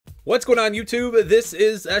What's going on, YouTube? This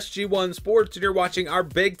is SG1 Sports, and you're watching our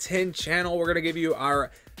Big Ten channel. We're going to give you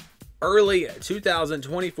our early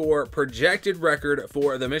 2024 projected record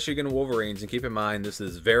for the Michigan Wolverines. And keep in mind, this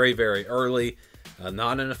is very, very early,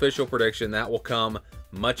 not an official prediction. That will come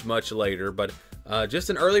much, much later. But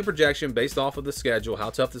just an early projection based off of the schedule,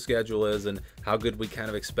 how tough the schedule is, and how good we kind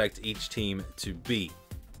of expect each team to be.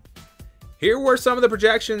 Here were some of the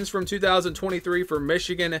projections from 2023 for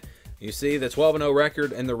Michigan. You see the 12-0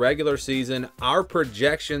 record in the regular season. Our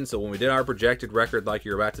projection, so when we did our projected record like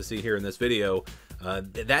you're about to see here in this video,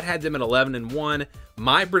 that had them at 11-1.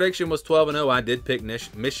 My prediction was 12-0. I did pick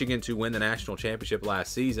Michigan to win the national championship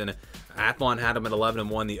last season. Athlon had them at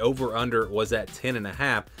 11-1. The over-under was at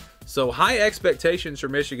 10.5. So high expectations for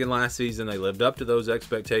Michigan last season. They lived up to those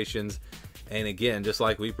expectations. And again, just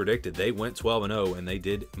like we predicted, they went 12-0 and they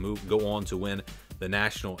did go on to win the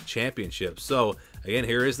national championship. So again,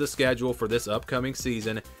 here is the schedule for this upcoming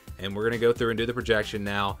season, and we're going to go through and do the projection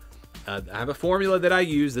now. I have a formula that I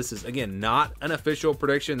use. This is, again, not an official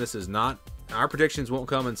prediction. This is not, our predictions won't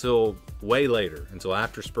come until way later, until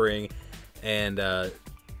after spring. And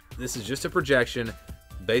this is just a projection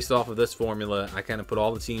based off of this formula. I kind of put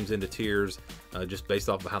all the teams into tiers just based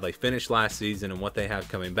off of how they finished last season and what they have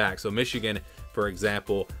coming back. So Michigan, for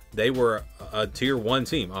example, they were a tier 1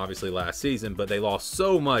 team obviously last season, but they lost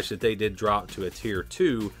so much that they did drop to a tier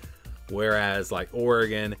 2, whereas like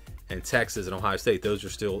Oregon and Texas and Ohio State, those are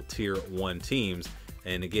still tier 1 teams.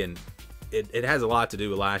 And again, it has a lot to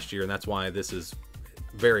do with last year, and that's why this is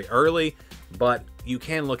very early. But you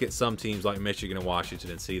can look at some teams like Michigan and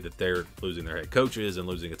Washington and see that they're losing their head coaches and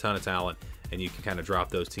losing a ton of talent, and you can kind of drop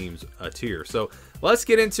those teams a tier. So let's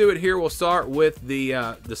get into it here. We'll start with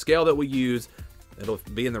the scale that we use. It'll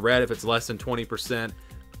be in the red if it's less than 20%,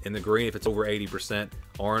 in the green if it's over 80%,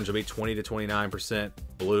 orange will be 20 to 29%,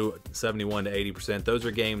 blue 71 to 80%. Those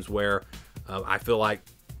are games where I feel like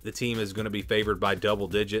the team is going to be favored by double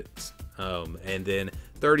digits, and then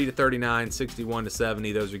 30 to 39, 61 to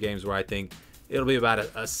 70, those are games where I think it'll be about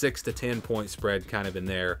a 6 to 10 point spread kind of in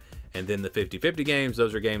there. And then the 50-50 games,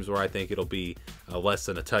 those are games where I think it'll be less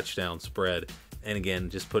than a touchdown spread. And again,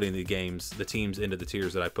 just putting the teams into the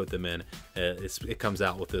tiers that I put them in, it comes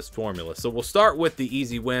out with this formula. So we'll start with the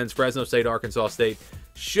easy wins. Fresno State, Arkansas State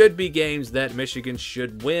should be games that Michigan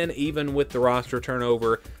should win, even with the roster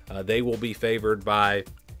turnover. They will be favored by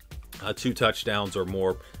 2 touchdowns or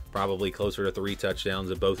more, probably closer to 3 touchdowns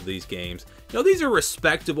in both of these games. You know, these are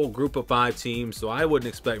respectable group of 5 teams, so I wouldn't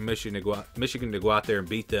expect Michigan to go out there and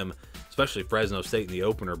beat them, especially Fresno State in the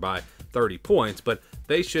opener, by 30 points. But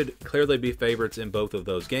they should clearly be favorites in both of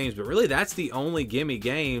those games. But really, that's the only gimme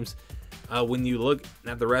games when you look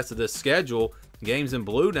at the rest of this schedule. Games in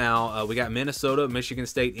blue now, we got Minnesota, Michigan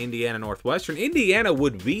State, Indiana, Northwestern. Indiana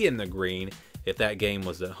would be in the green if that game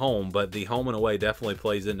was at home, but the home and away definitely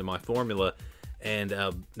plays into my formula. And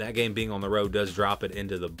that game being on the road does drop it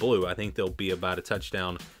into the blue. I think they'll be about a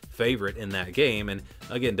touchdown favorite in that game. And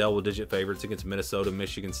again, double-digit favorites against Minnesota,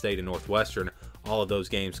 Michigan State, and Northwestern. All of those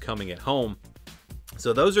games coming at home.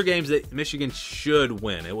 So those are games that Michigan should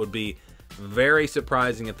win. It would be very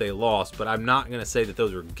surprising if they lost, but I'm not going to say that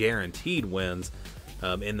those are guaranteed wins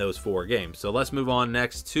in those 4 games. So let's move on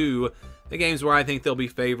next to the games where I think they'll be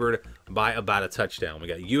favored by about a touchdown. We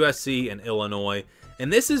got USC and Illinois.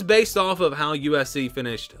 And this is based off of how USC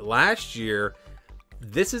finished last year.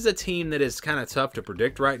 This is a team that is kind of tough to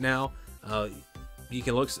predict right now. You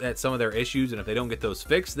can look at some of their issues, and if they don't get those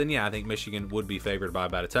fixed, then yeah, I think Michigan would be favored by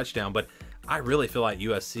about a touchdown. But I really feel like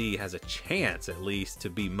USC has a chance, at least, to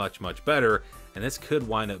be much, much better. And this could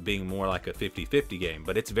wind up being more like a 50-50 game.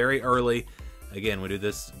 But it's very early. Again, we do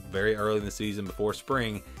this very early in the season before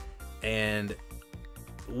spring. And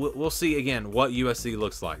we'll see again what USC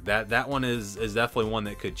looks like. That one is definitely one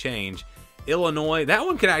that could change. Illinois, that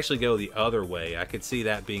one could actually go the other way. I could see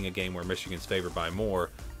that being a game where Michigan's favored by more.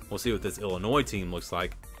 We'll see what this Illinois team looks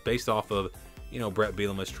like based off of, you know, Brett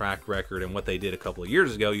Bielema's track record and what they did a couple of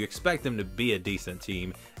years ago. You expect them to be a decent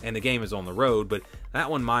team, and the game is on the road, but that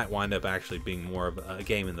one might wind up actually being more of a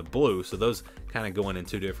game in the blue. So those kind of going in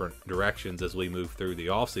 2 different directions as we move through the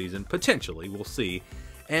offseason. Potentially, we'll see.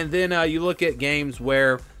 And then you look at games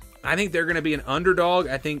where I think they're going to be an underdog.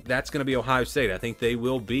 I think that's going to be Ohio State. I think they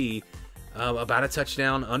will be about a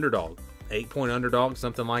touchdown underdog, 8-point underdog,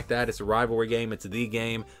 something like that. It's a rivalry game. It's the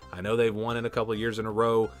game. I know they've won it a couple of years in a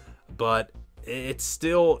row, but it's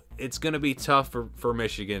going to be tough for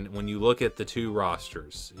Michigan when you look at the 2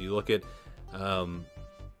 rosters. You look at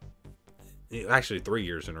actually 3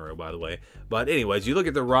 years in a row, by the way. But anyways, you look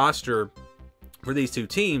at the roster for these 2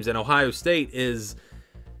 teams, and Ohio State is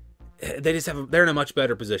they just they're in a much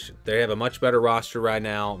better position. They have a much better roster right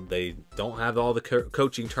now. They don't have all the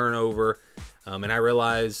coaching turnover. And I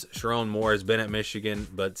realize Sharon Moore has been at Michigan,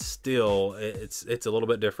 but still, it's a little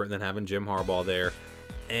bit different than having Jim Harbaugh there.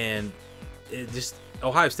 And it just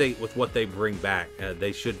Ohio State, with what they bring back,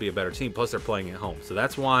 they should be a better team. Plus, they're playing at home, so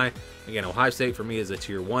that's why. Again, Ohio State for me is a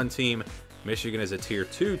Tier 1 team. Michigan is a Tier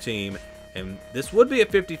 2 team, and this would be a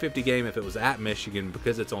 50-50 game if it was at Michigan,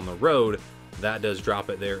 because it's on the road. That does drop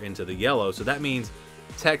it there into the yellow. So that means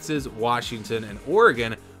Texas, Washington, and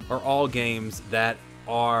Oregon are all games that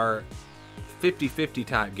are 50-50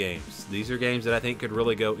 type games. These are games that I think could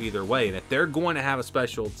really go either way. And if they're going to have a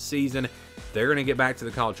special season, they're going to get back to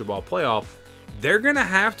the college football playoff, they're going to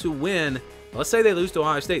have to win. Let's say they lose to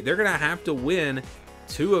Ohio State. They're going to have to win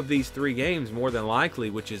 2 of these 3 games more than likely,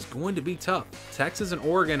 which is going to be tough. Texas and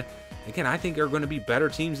Oregon, again, I think are going to be better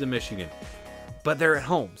teams than Michigan. But they're at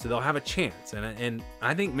home, so they'll have a chance. And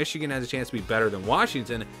I think Michigan has a chance to be better than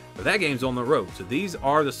Washington, but that game's on the road. So these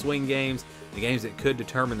are the swing games, the games that could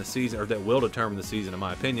determine the season, or that will determine the season, in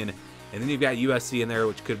my opinion. And then you've got USC in there,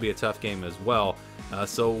 which could be a tough game as well.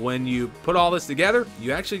 So when you put all this together,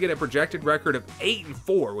 you actually get a projected record of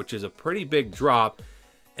 8-4, which is a pretty big drop.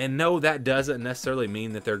 And no, that doesn't necessarily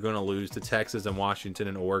mean that they're going to lose to Texas and Washington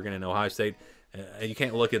and Oregon and Ohio State. You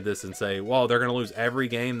can't look at this and say, well, they're going to lose every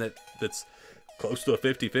game that's close to a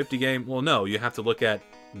 50-50 game. Well, no, you have to look at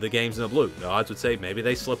the games in the blue. The odds would say maybe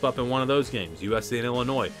they slip up in one of those games. USC and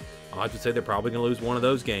Illinois, odds would say they're probably going to lose one of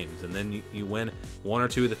those games, and then you win 1 or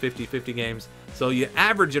 2 of the 50-50 games. So you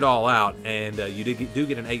average it all out, and you do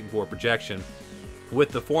get an 8-4 projection with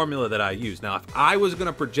the formula that I use. Now, if I was going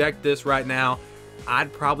to project this right now,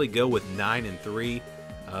 I'd probably go with 9-3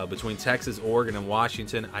 between Texas, Oregon, and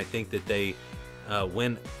Washington. I think that they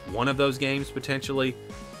win one of those games potentially,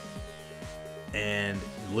 and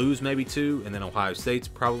lose maybe 2, and then Ohio State's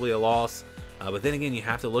probably a loss. But then again, you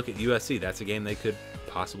have to look at USC. That's a game they could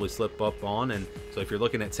possibly slip up on. And so if you're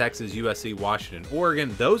looking at Texas, USC, Washington,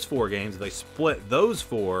 Oregon, those 4 games, if they split those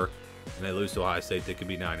 4 and they lose to Ohio State, they could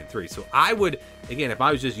be 9-3. So I would, again, if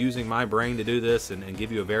I was just using my brain to do this and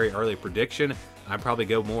give you a very early prediction, I'd probably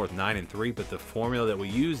go more with 9-3. But the formula that we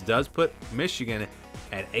use does put Michigan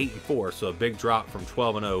at 8-4, so a big drop from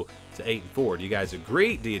 12-0 to 8-4. Do you guys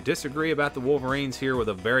agree? Do you disagree about the Wolverines here with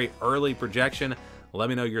a very early projection? Let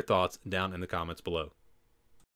me know your thoughts down in the comments below.